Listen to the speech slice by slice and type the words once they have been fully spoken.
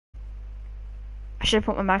I should have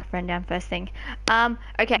put my microphone down first thing.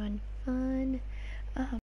 Okay. Fun.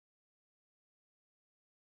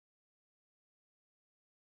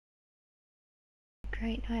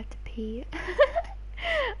 Great, now I have to pee.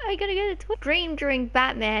 I gotta go to dream during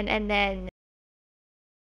Batman and then...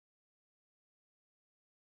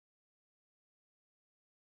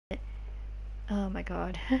 Oh my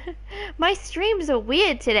god. My streams are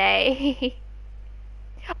weird today.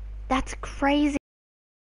 That's crazy.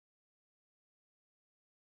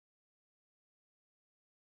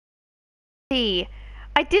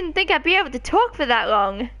 I didn't think I'd be able to talk for that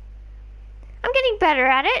long. I'm getting better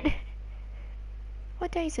at it.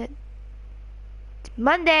 What day is it? It's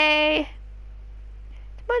Monday.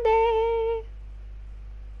 It's Monday.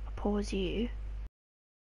 I'll pause you.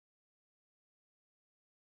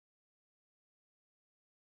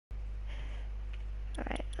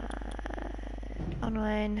 Alright,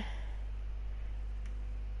 online.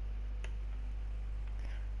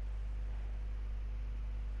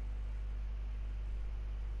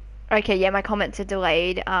 Okay, yeah, my comments are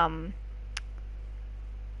delayed. My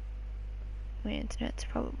internet's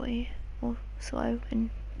probably all slow and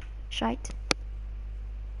shite.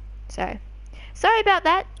 So, sorry about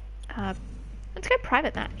that. Let's go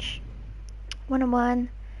private match. 1-on-1.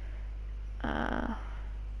 I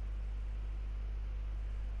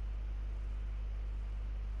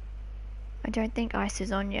don't think Ice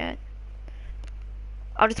is on yet.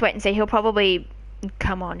 I'll just wait and see. He'll probably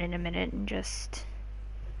come on in a minute and just...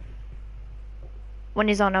 When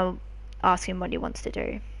he's on, I'll ask him what he wants to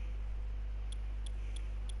do.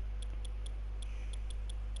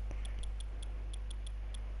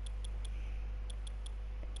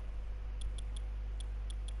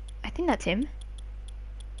 I think that's him.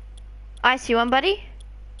 Ice, you on, buddy?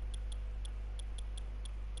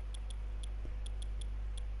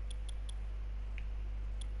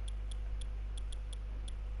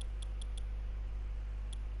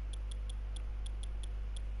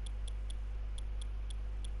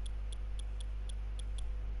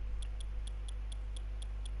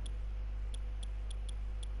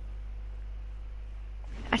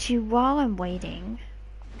 Actually, while I'm waiting...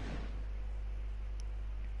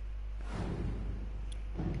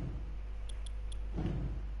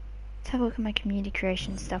 Let's have a look at my community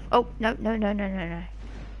creation stuff. Oh, no. I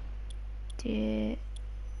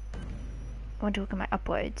want to look at my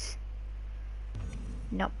uploads.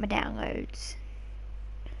 Not my downloads.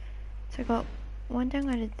 So I got one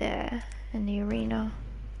downloaded there in the arena.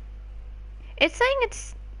 It's saying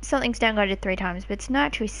something's downloaded 3 times, but it's not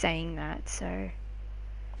actually saying that, so...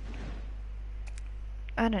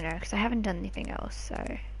 I don't know, because I haven't done anything else,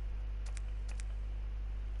 so...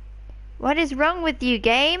 What is wrong with you,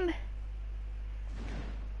 game?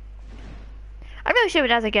 I'm really sure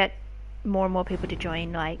as I get more and more people to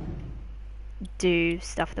join, like, do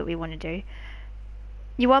stuff that we want to do.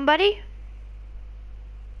 You on, buddy?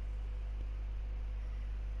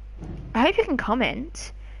 I hope you can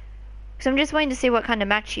comment. Because I'm just waiting to see what kind of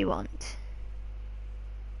match you want.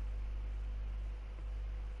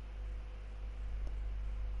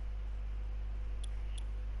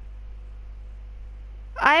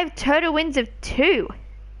 I have total wins of 2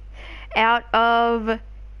 out of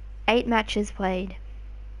 8 matches played.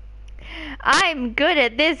 I'm good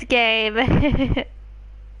at this game.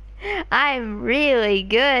 I'm really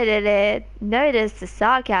good at it. Notice the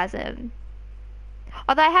sarcasm.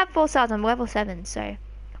 Although I have 4 stars, I'm level 7, so...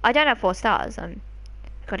 I don't have 4 stars, I've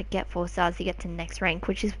got to get 4 stars to get to the next rank,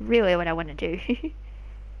 which is really what I want to do.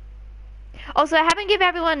 Also, I haven't given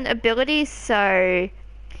everyone abilities, so...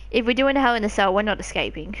 If we're doing Hell in a Cell, we're not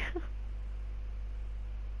escaping.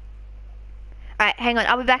 Alright, hang on,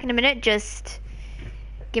 I'll be back in a minute, just...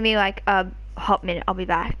 Give me like a hot minute, I'll be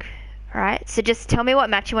back. Alright, so just tell me what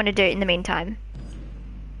match you want to do in the meantime.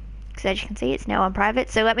 Because as you can see, it's now on private,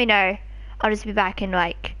 so let me know. I'll just be back in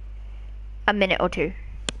like a minute or 2.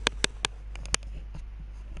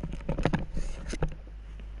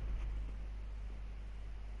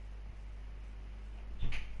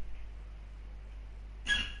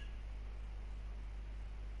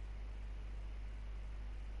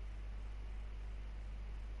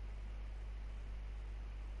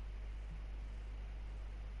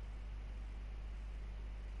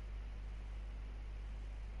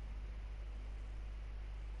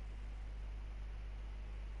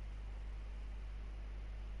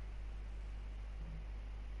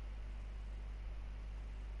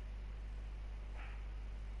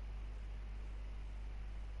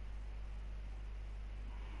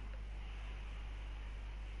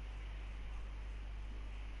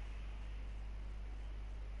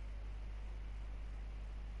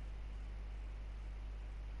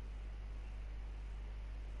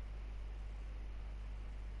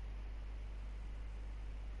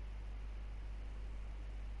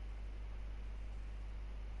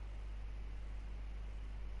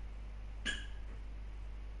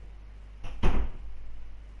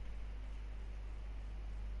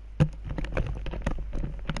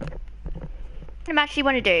 What match do you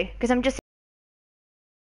want to do? Because I'm just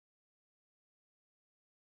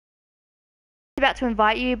about to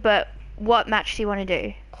invite you, but what match do you want to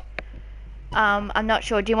do? I'm not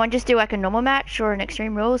sure. Do you want to just do like a normal match or an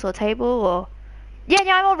Extreme Rules or table or? Yeah,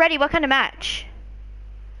 I'm all ready. What kind of match?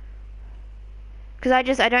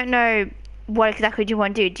 Because I don't know what exactly do you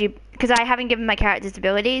want to do. Because I haven't given my characters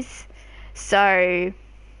abilities, so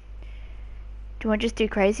do you want to just do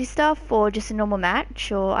crazy stuff or just a normal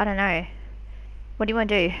match or I don't know. What do you want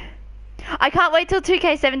to do? I can't wait till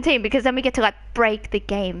 2K17 because then we get to like break the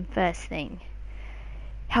game first thing.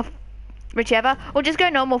 Whichever. We'll just go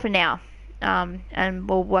normal for now. And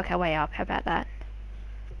we'll work our way up. How about that?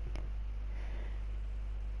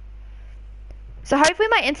 So hopefully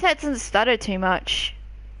my internet doesn't stutter too much.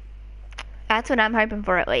 That's what I'm hoping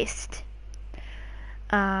for at least.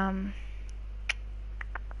 Come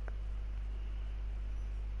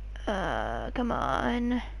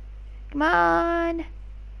on. Come on.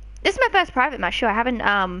 This is my first private match, sure. I haven't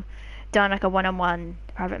done like a one-on-one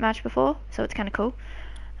private match before, so it's kind of cool.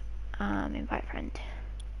 Invite friend.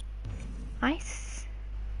 Nice.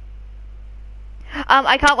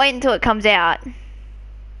 I can't wait until it comes out.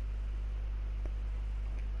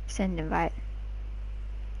 Send invite.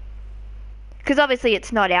 Because obviously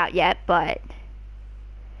it's not out yet, but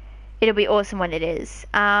it'll be awesome when it is.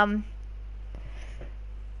 I'll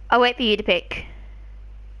wait for you to pick.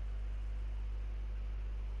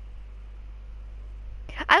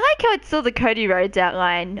 I like how it's still the Cody Rhodes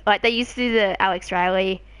outline. Like they used to do the Alex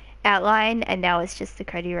Riley outline, and now it's just the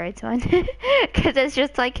Cody Rhodes one. Because it's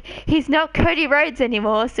just like, he's not Cody Rhodes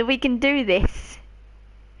anymore, so we can do this.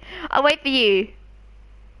 I'll wait for you.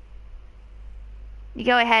 You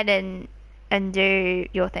go ahead and do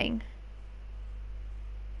your thing.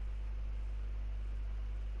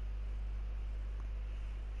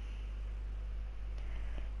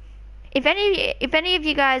 If any of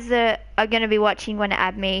you guys are going to be watching want to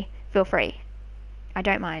add me, feel free. I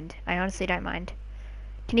don't mind. I honestly don't mind.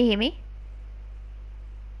 Can you hear me?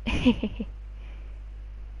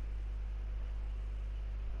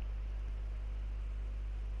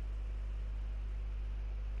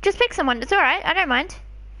 Just pick someone. It's alright. I don't mind.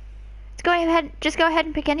 Just go ahead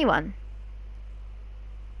and pick anyone.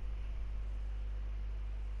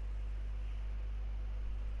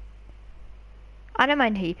 I don't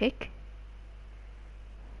mind who you pick.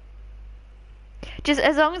 Just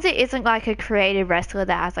as long as it isn't like a creative wrestler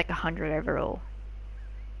that has like 100 overall.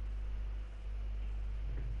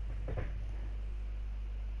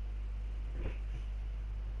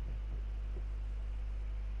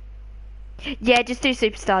 Yeah, just do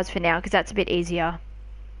superstars for now because that's a bit easier.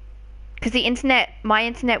 Because my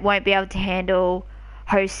internet won't be able to handle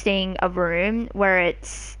hosting a room where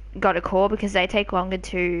it's got a core because they take longer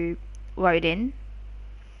to load in.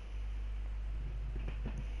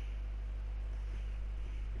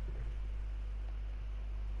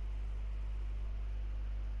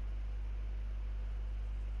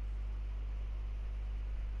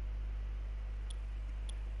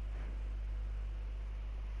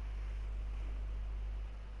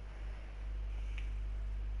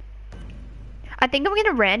 I think I'm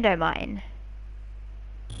gonna rando mine.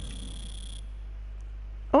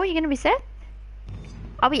 Oh, you're gonna be Seth?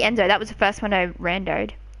 I'll be Enzo. That was the first one I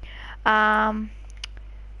randoed.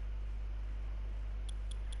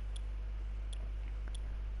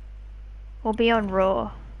 We'll be on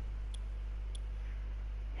Raw.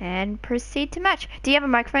 And proceed to match. Do you have a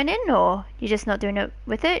microphone in, or you're just not doing it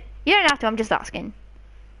with it? You don't have to, I'm just asking.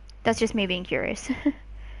 That's just me being curious.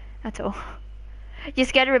 That's all. You're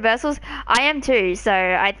scared of reversals? I am too, so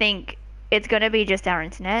I think it's gonna be just our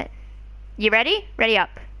internet. You ready? Ready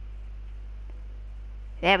up.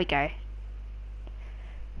 There we go.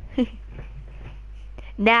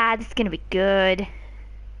 Nah, this is gonna be good.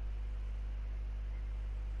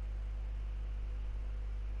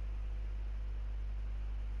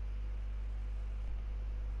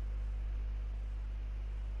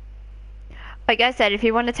 Like I said, if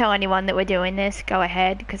you want to tell anyone that we're doing this, go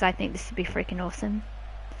ahead, because I think this would be freaking awesome.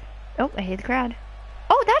 Oh, I hear the crowd.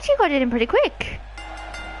 Oh, that actually got it in pretty quick.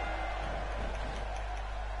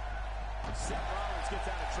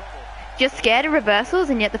 You're scared of reversals,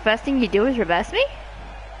 and yet the first thing you do is reverse me?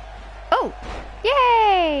 Oh,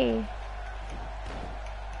 yay!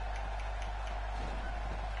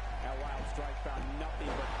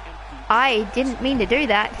 I didn't mean to do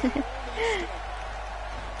that.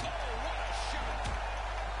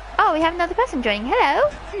 Oh, we have another person joining. Hello.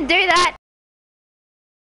 Do that.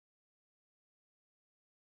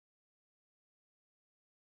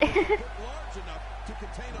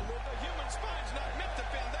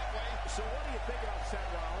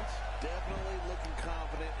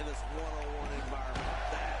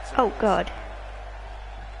 Oh God.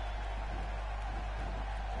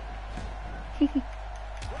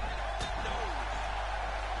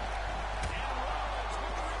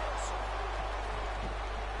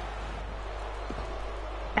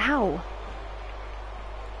 Ow.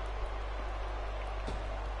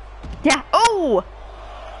 Yeah. Oh.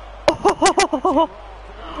 Oh.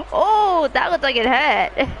 Oh, that looked like it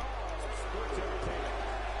hurt.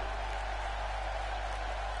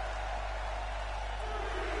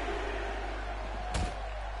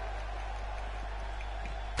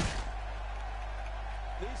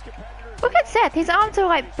 Look at Seth, his arms are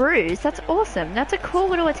like bruised. That's awesome. That's a cool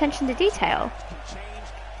little attention to detail.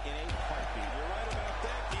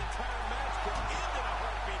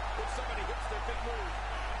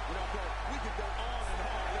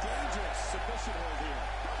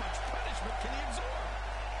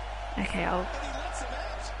 Okay,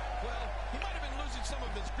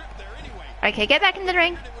 Okay, get back in the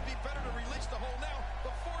ring.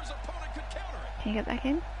 Can you get back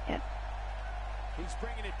in? Yep.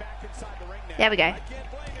 There we go.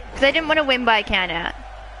 Because I didn't want to win by count out.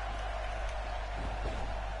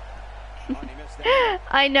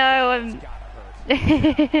 I know,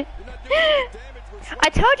 I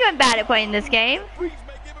told you I'm bad at playing this game.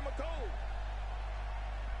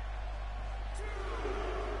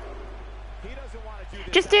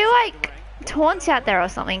 Just do like taunts out there or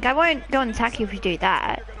something. I won't go and attack you if you do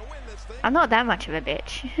that. I'm not that much of a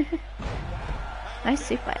bitch. Nice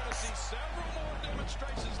suplex.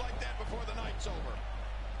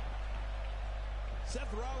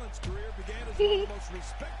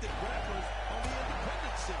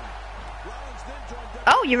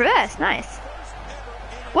 Oh, you reversed. Nice.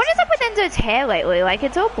 What is up with Enzo's hair lately? Like,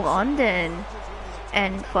 it's all blonde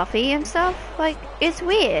and fluffy and stuff. Like, it's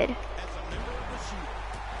weird.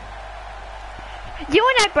 You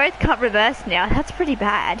and I both can't reverse now. That's pretty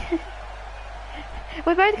bad.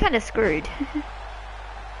 We're both kind of screwed.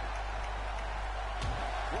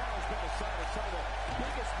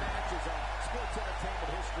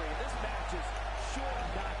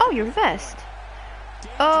 Oh, you reversed.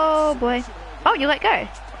 Oh boy. Oh, you let go.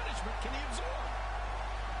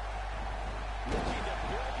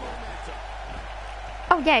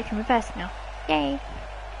 Oh yeah, I can reverse now. Yay.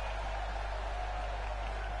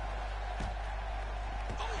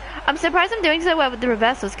 I'm surprised I'm doing so well with the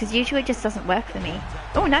reversals because usually it just doesn't work for me.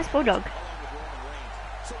 Oh, nice bulldog.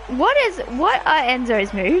 What are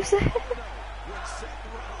Enzo's moves?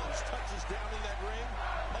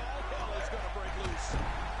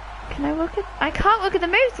 Can I look at? I can't look at the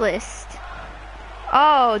moves list.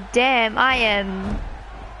 Oh damn, I am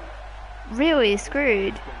really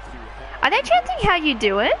screwed. Are they chanting how you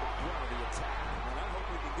do it?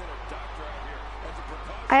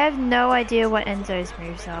 I have no idea what Enzo's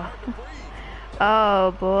moves are.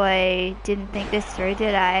 Oh boy, didn't think this through,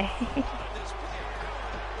 did I?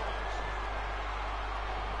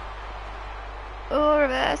 Oh,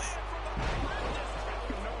 reverse.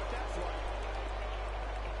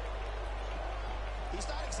 He's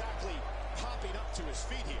not exactly popping up to his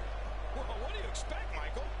feet here. Well, what do you expect,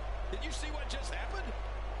 Michael? Did you see what just happened?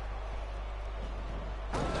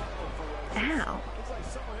 Ow. Looks like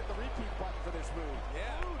someone hit the repeat button for this move.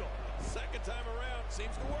 Yeah. Brutal. Second time around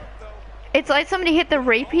seems to work though. It's like somebody hit the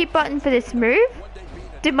repeat button for this move.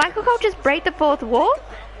 Did Michael Cole just break the fourth wall?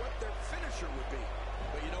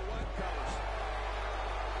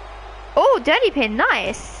 Oh, dirty pin,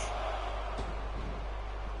 nice.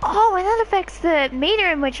 Oh, and that affects the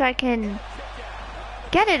meter in which I can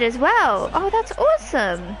get it as well. Oh, that's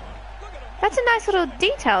awesome. That's a nice little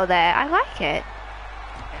detail there. I like it.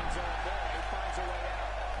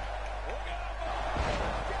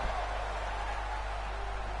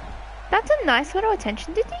 That's a nice little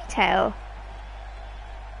attention to detail.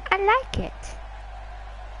 I like it.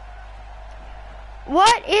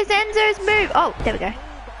 What is Enzo's move? Oh, there we go.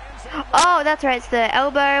 Oh, that's right. It's the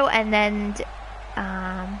elbow and then,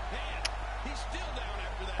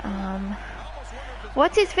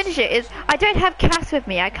 what's his finisher? I don't have Cass with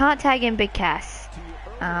me. I can't tag in Big Cass.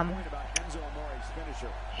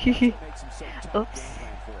 Oops.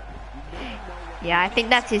 Yeah, I think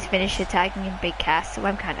that's his finisher, tagging in Big Cass, so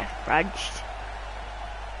I'm kind of grudged.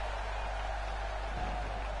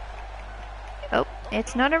 Oh,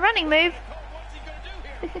 it's not a running move.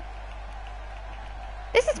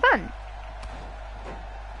 This is fun.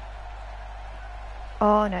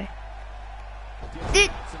 Oh no.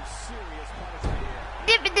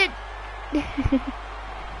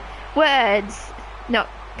 Words not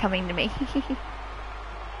coming to me.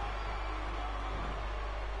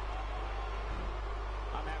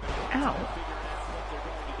 Ow.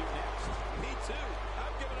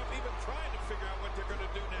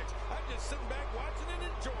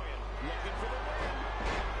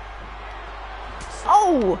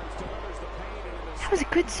 Oh! That was a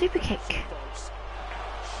good super kick.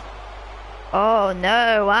 Oh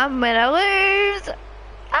no, I'm gonna lose!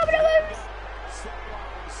 I'm gonna lose!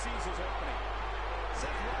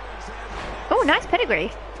 Oh, nice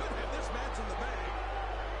pedigree.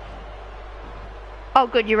 Oh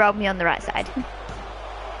good, you rolled me on the right side.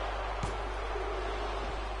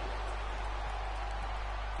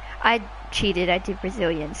 I cheated, I did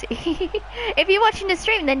resiliency. If you're watching the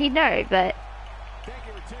stream then you'd know, but...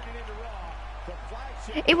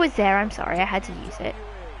 It was there, I'm sorry, I had to use it.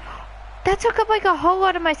 That took up like a whole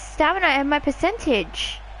lot of my stamina and my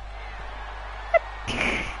percentage. Look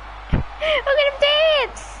at him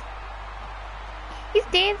dance! He's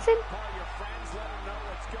dancing.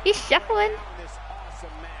 He's shuffling.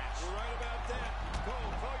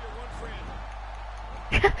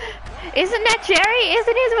 Isn't that Jerry?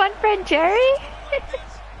 Isn't his one friend Jerry?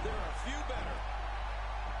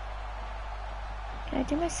 Can I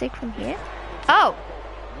do my sig from here? Oh!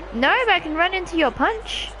 No, but I can run into your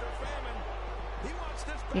punch.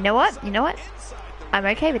 You know what? You know what? I'm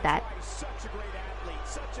okay with that.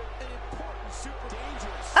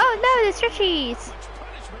 Oh no, the stretchies!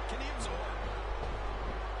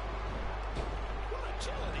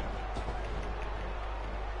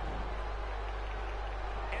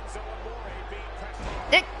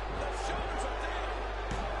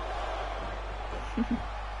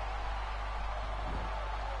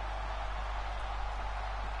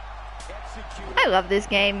 I love this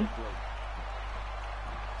game.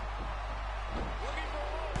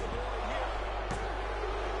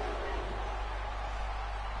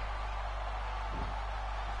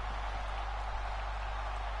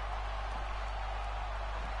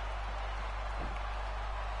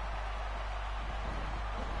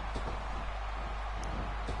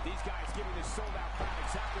 These guys giving this sold-out crowd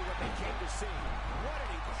exactly what they came to see. What an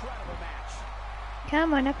incredible match.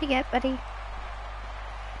 Come on, up you get, buddy.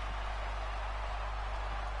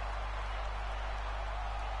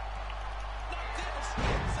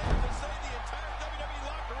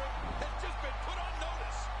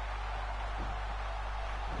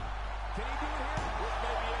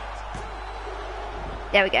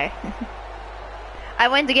 There we go. I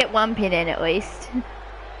wanted to get one pin in at least.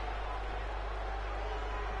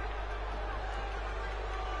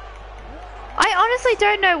 I honestly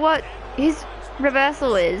don't know what his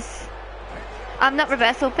reversal is. Not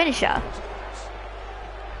reversal, finisher.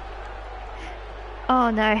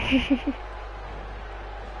 Oh no.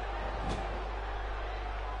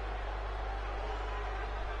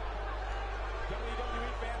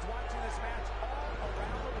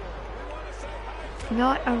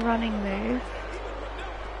 Not a running move.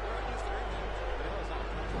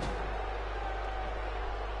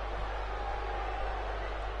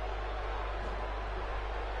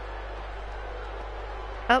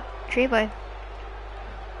 Oh, tree boy.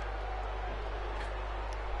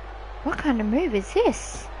 What kind of move is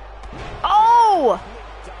this? Oh!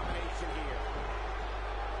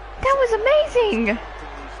 That was amazing!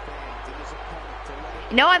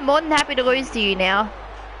 You know, I'm more than happy to lose to you now.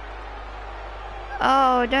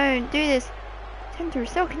 Oh, don't do this. Attempt to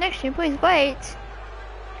restore connection, please wait.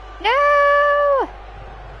 No!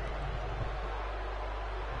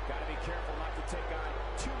 Gotta be careful not to take on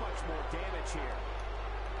too much more damage here.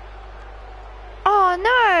 Oh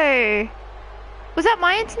no! Was that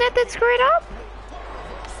my internet that screwed up?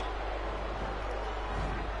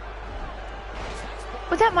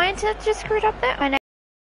 Was that my internet that just screwed up there?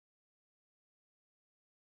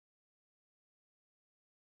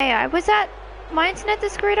 Was that my internet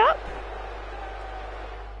that screwed up?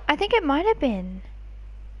 I think it might have been.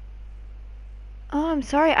 Oh, I'm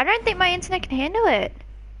sorry. I don't think my internet can handle it.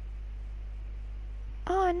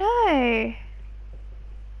 Oh no.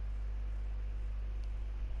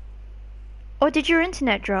 Or did your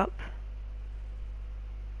internet drop?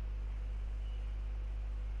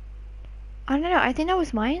 I don't know. I think that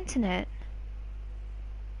was my internet.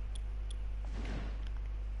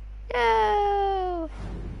 No.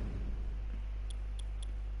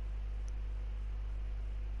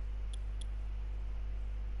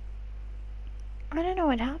 I don't know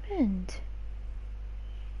what happened.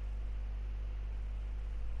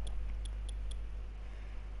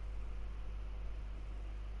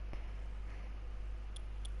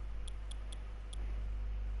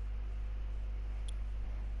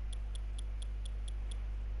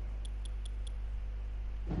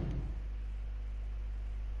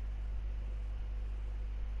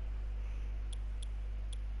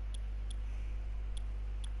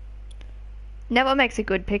 Never makes a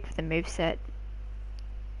good pick for the moveset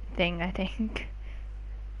thing, I think.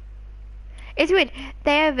 It's weird.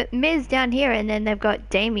 They have Miz down here, and then they've got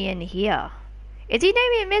Damien here. Is he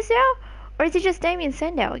Damien Mizdow, or is he just Damien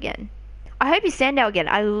Sandow again? I hope he's Sandow again.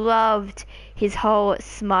 I loved his whole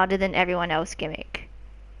smarter than everyone else gimmick.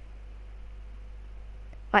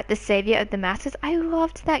 Like the savior of the masses. I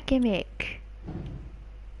loved that gimmick.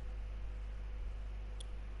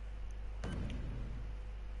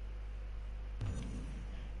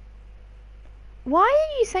 Why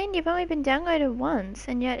are you saying you've only been downloaded once,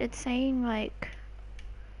 and yet it's saying like...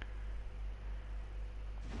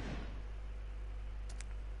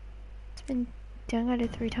 It's been downloaded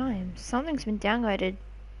 3 times. Something's been downloaded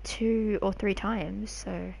 2 or 3 times,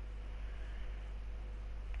 so...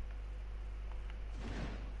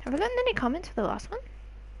 Have I gotten any comments for the last one?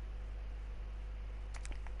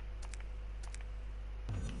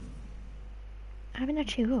 I haven't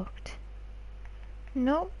actually looked.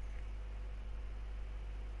 Nope.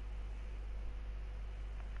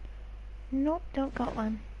 Nope, don't got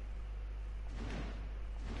one.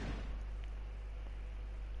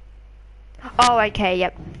 Oh, okay,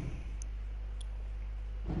 yep.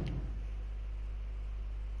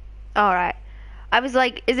 Alright. I was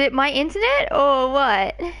like, is it my internet or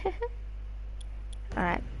what?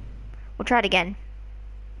 Alright. We'll try it again.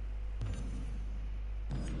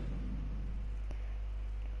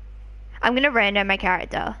 I'm gonna random my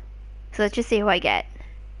character. So let's just see who I get.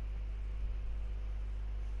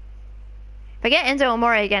 If I get Enzo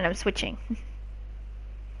Amore again, I'm switching.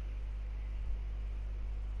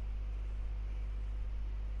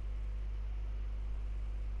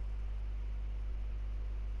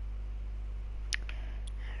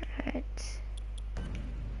 Alright.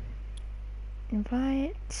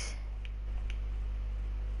 Invite.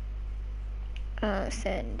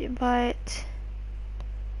 Send invite.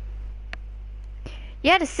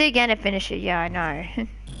 You had a SIG and a finisher, yeah, I know.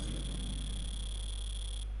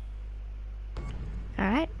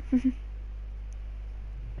 Alright.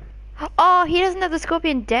 Oh, he doesn't have the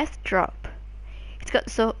Scorpion Death drop. He's got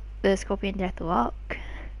the Scorpion Death lock.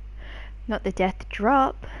 Not the Death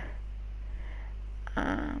drop.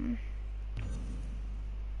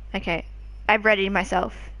 Okay. I've readied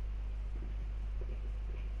myself.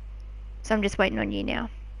 So I'm just waiting on you now.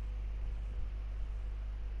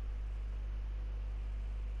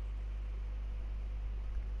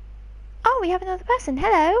 Oh, we have another person.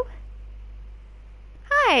 Hello.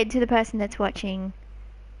 Hi to the person that's watching.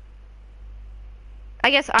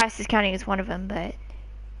 I guess Ice is counting as one of them, but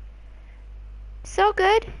so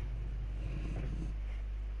good.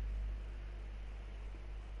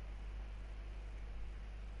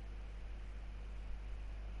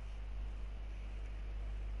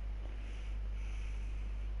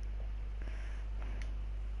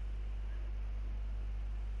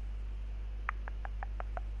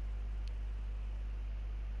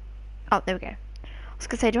 Oh, there we go. I was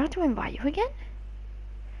gonna say, do I have to invite you again?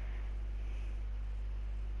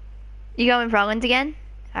 You going Rollins again?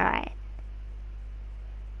 Alright.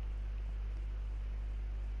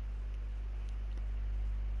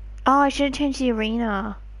 Oh, I should have changed the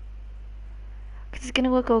arena. Because it's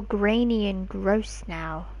gonna look all grainy and gross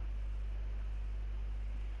now.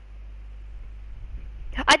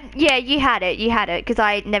 Yeah, you had it, because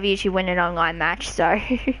I never usually win an online match, so...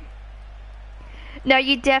 No,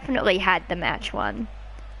 you definitely had the match one.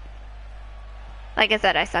 Like I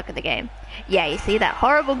said, I suck at the game. Yeah, you see that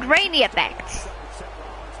horrible grainy effect?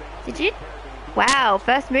 Did you? Wow,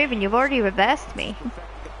 first move and you've already reversed me.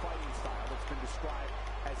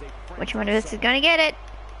 Which one of us is gonna get it?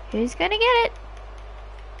 Who's gonna get it?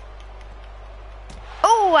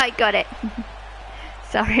 Oh, I got it.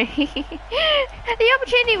 Sorry. The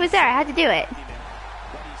opportunity was there, I had to do it.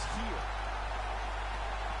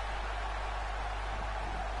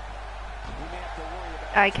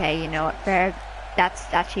 Okay, you know what, fair.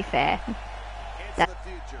 That's actually fair.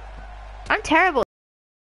 I'm terrible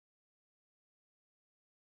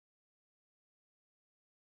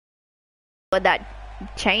at that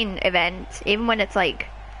chain event, even when it's like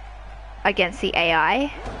against the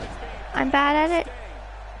AI. I'm bad at it.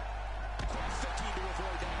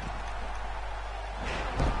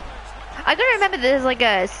 I gotta remember there's like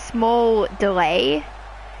a small delay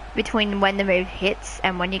between when the move hits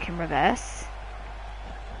and when you can reverse.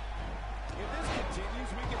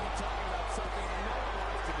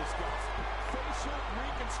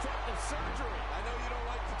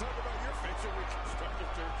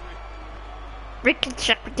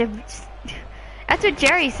 Reconstructive. That's what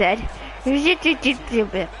Jerry said. Oh my gosh.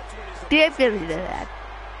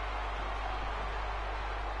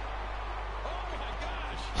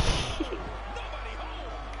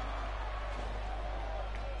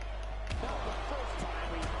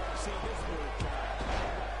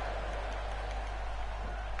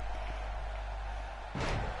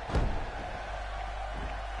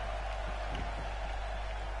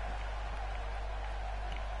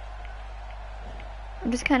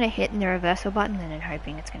 I'm just kind of hitting the reversal button and then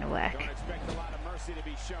hoping it's going to work. Don't expect a lot of mercy to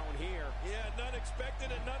be shown here. Yeah, none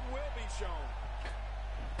expected and none will be shown.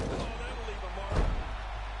 Oh, that'll leave a mark.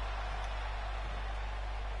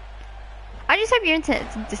 I just hope your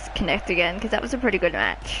internet's disconnect again, because that was a pretty good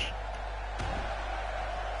match.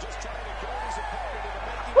 Just trying to go his opponent into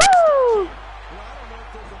making Woo! Well, I don't know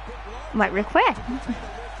if there's a big blow. Might Ric Flair.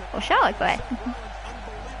 Or Charlotte Flair.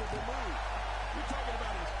 Unbelievable move. You're talking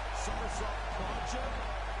about a somersault plancha,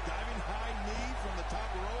 diving high knee from the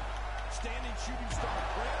top rope, standing shooting star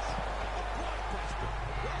press, a blockbuster.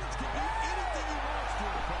 Rollins can do anything he wants to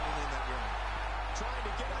an opponent in that ring. Trying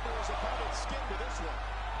to get under his opponent's skin with this one.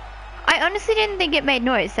 I honestly didn't think it made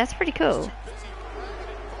noise. That's pretty cool. Too busy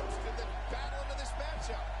bragging and boasting than battling in this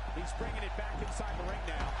matchup. He's bringing it back inside the ring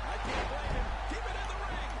now. I can't blame him. Keep it in the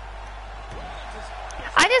ring. Rollins is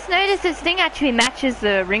I just noticed this thing actually matches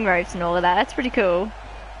the ring ropes and all of that. That's pretty cool.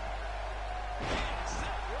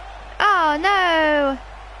 Oh no!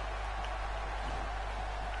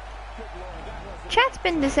 Chat's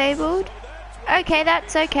been disabled. Okay,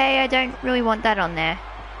 that's okay. I don't really want that on there.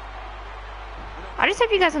 I just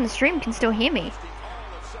hope you guys on the stream can still hear me.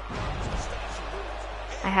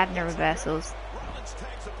 I had no reversals.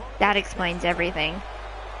 That explains everything.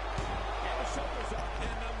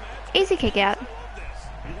 Easy kick out. You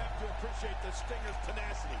have to appreciate the Stinger's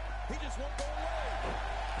tenacity. He just won't go away.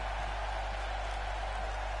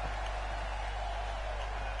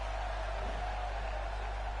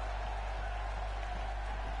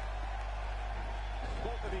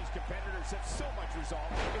 Both of these competitors have so much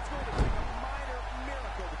resolve. It's going to take a minor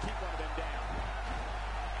miracle to keep one of them down.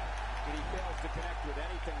 And he fails to connect with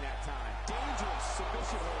anything that time. Dangerous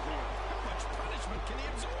submission hold here. How much punishment can he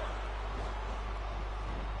absorb?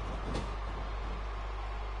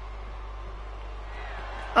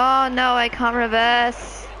 Oh no, I can't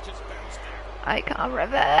reverse. Just bounced there. I can't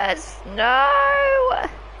reverse. No!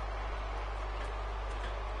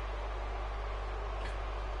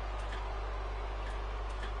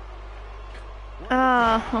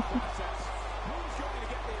 Oh. Who's going to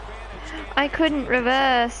get the advantage? I couldn't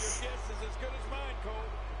reverse. Guess is as good as mine, Cole.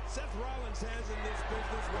 Seth Rollins has in this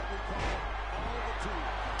business what we call all the tools.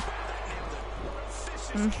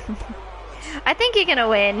 Vicious kick by Rollins. I think you're gonna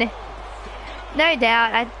win. No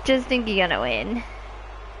doubt. I just think you're gonna win. We've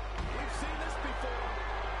seen this before.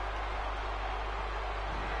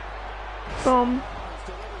 Boom.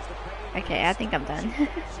 Delivers the pain. Okay, I think I'm done.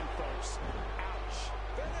 Folks. Ouch.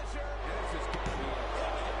 Finisher. This is going to be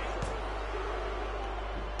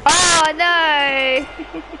Oh no!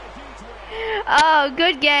 Oh,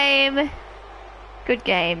 good game. Good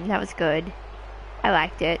game. That was good. I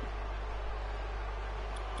liked it.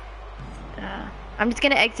 I'm just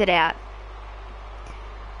gonna exit out.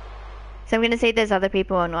 So I'm gonna see if there's other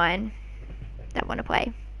people online that want to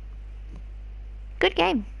play. Good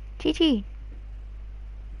game. GG.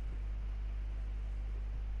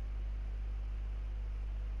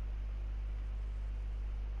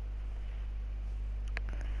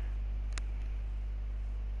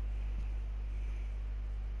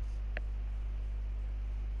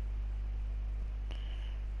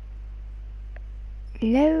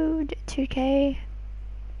 Load 2K.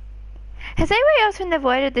 Has anybody else, when they've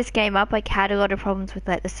loaded this game up, like had a lot of problems with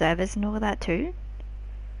like the servers and all of that too?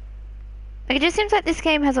 Like it just seems like this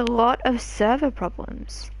game has a lot of server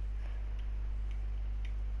problems.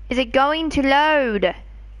 Is it going to load?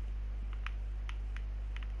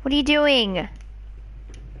 What are you doing?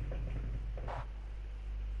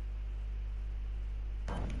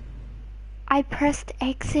 I pressed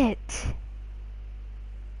exit.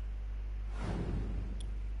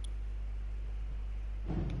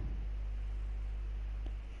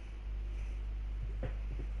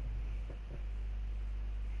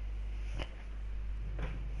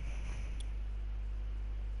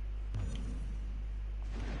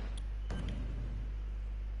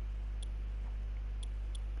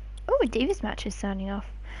 Oh, Davis match is sounding off.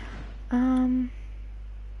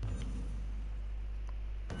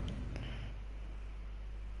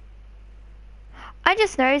 I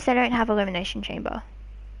just noticed they don't have Elimination Chamber.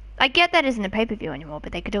 I get that isn't a pay-per-view anymore,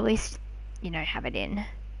 but they could at least, you know, have it in.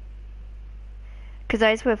 Because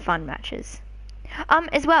those were fun matches.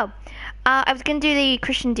 As well, I was going to do the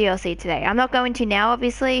Christian DLC today. I'm not going to now,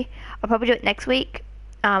 obviously. I'll probably do it next week.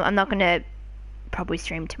 I'm not going to probably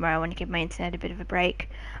stream tomorrow. I want to give my internet a bit of a break.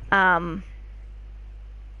 Yeah,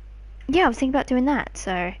 I was thinking about doing that,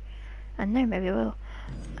 so I don't know, maybe I will.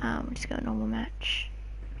 We'll just go a normal match.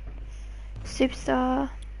 Superstar.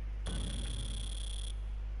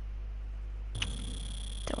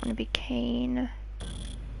 Don't want to be Kane.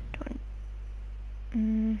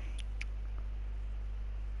 Don't.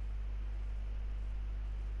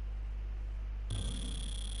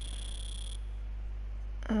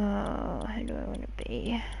 Who do I want to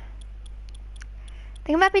be? I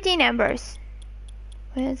think I might be Dean Ambrose.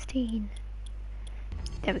 Where's Dean?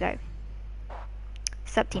 There we go.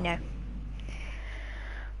 Sup, Dino?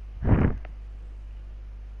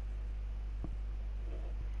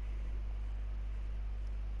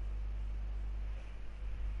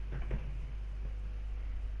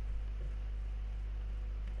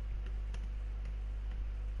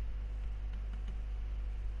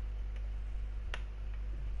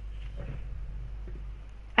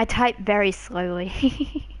 I type very slowly,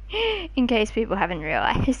 in case people haven't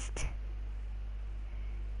realized.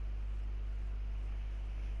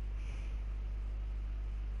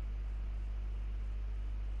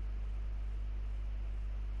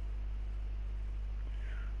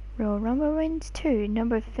 Royal Rumble wins 2,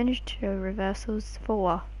 number of finished reversals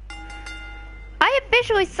 4. I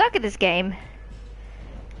officially suck at this game.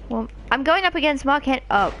 Well, I'm going up against Mark Henry.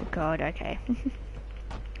 Oh god, okay.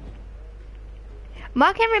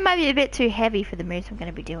 Mark Henry might be a bit too heavy for the moves I'm going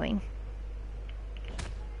to be doing.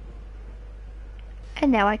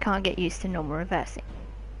 And now I can't get used to normal reversing.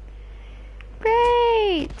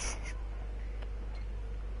 Great!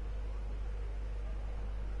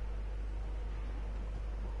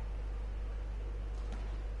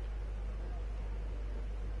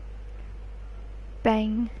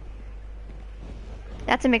 Bang.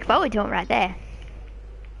 That's a Mick Foley taunt right there.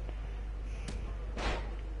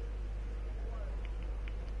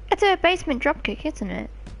 It's a basement dropkick, isn't it?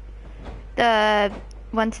 The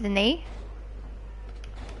one to the knee.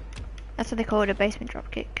 That's what they call it, a basement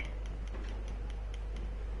dropkick.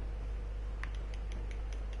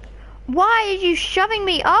 Why are you shoving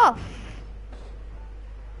me off?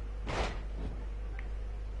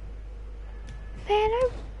 Man,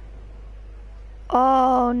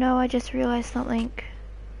 oh no, I just realized something.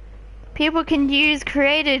 People can use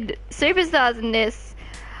created superstars in this.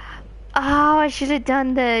 Oh, I should have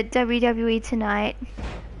done the WWE tonight.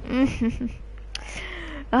 I'm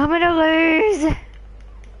gonna lose.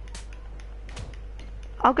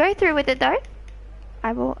 I'll go through with it though.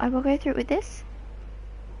 I will go through with this.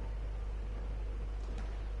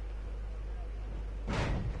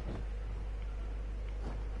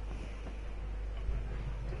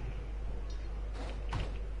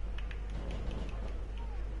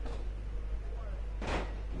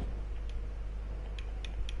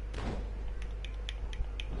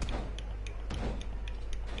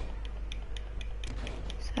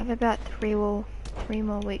 So I have about three more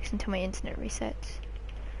weeks until my internet resets.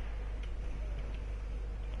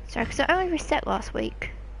 Sorry, because I only reset last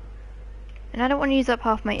week. And I don't want to use up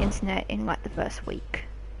half my internet in like the first week.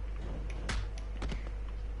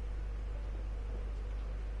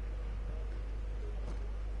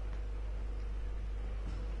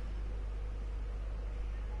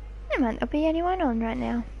 There might not be anyone on right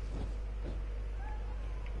now.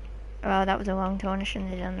 Well, that was a long taunt, I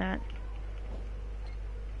shouldn't have done that.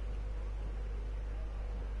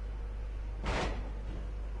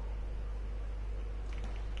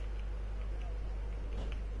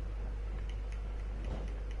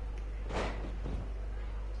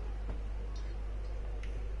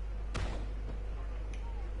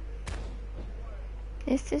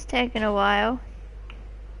 This is taking a while.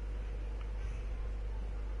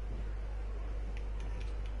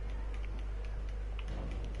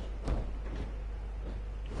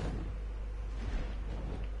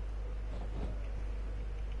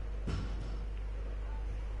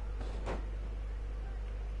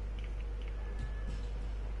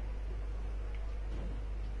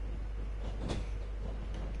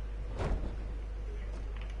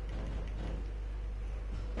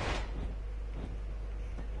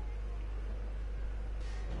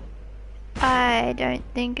 I don't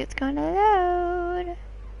think it's gonna load.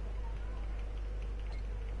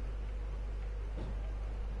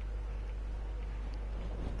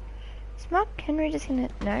 Is Mark Henry just gonna...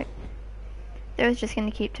 No. They was just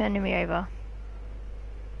gonna keep turning me over.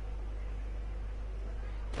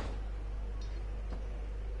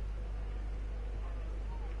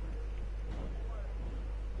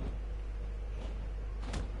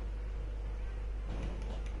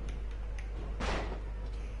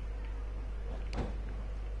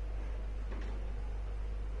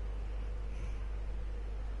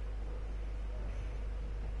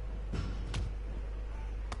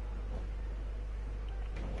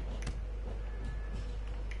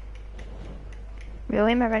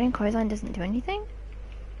 Really? My red and clothesline doesn't do anything?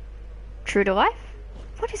 True to life?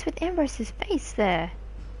 What is with Ambrose's face there?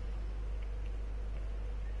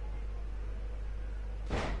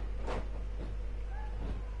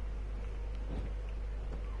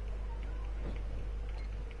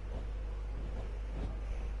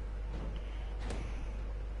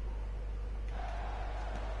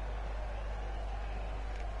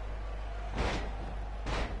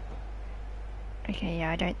 Okay,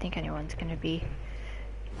 yeah, I don't think anyone's gonna be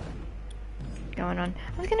going on.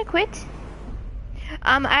 I was gonna quit.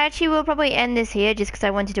 I actually will probably end this here just because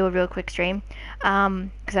I want to do a real quick stream.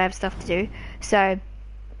 Because I have stuff to do. So,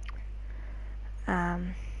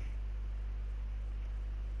 when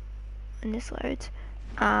this loads.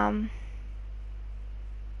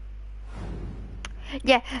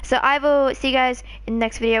 Yeah, so I will see you guys in the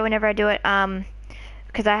next video whenever I do it.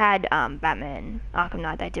 Because I had Batman Arkham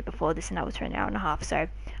Knight that I did before this, and that was for an hour and a half. So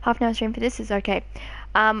half an hour stream for this is okay.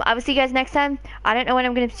 I will see you guys next time. I don't know when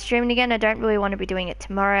I'm going to be streaming again. I don't really want to be doing it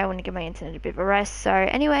tomorrow. I want to give my internet a bit of a rest. So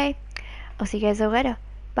anyway, I'll see you guys all later.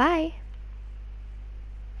 Bye.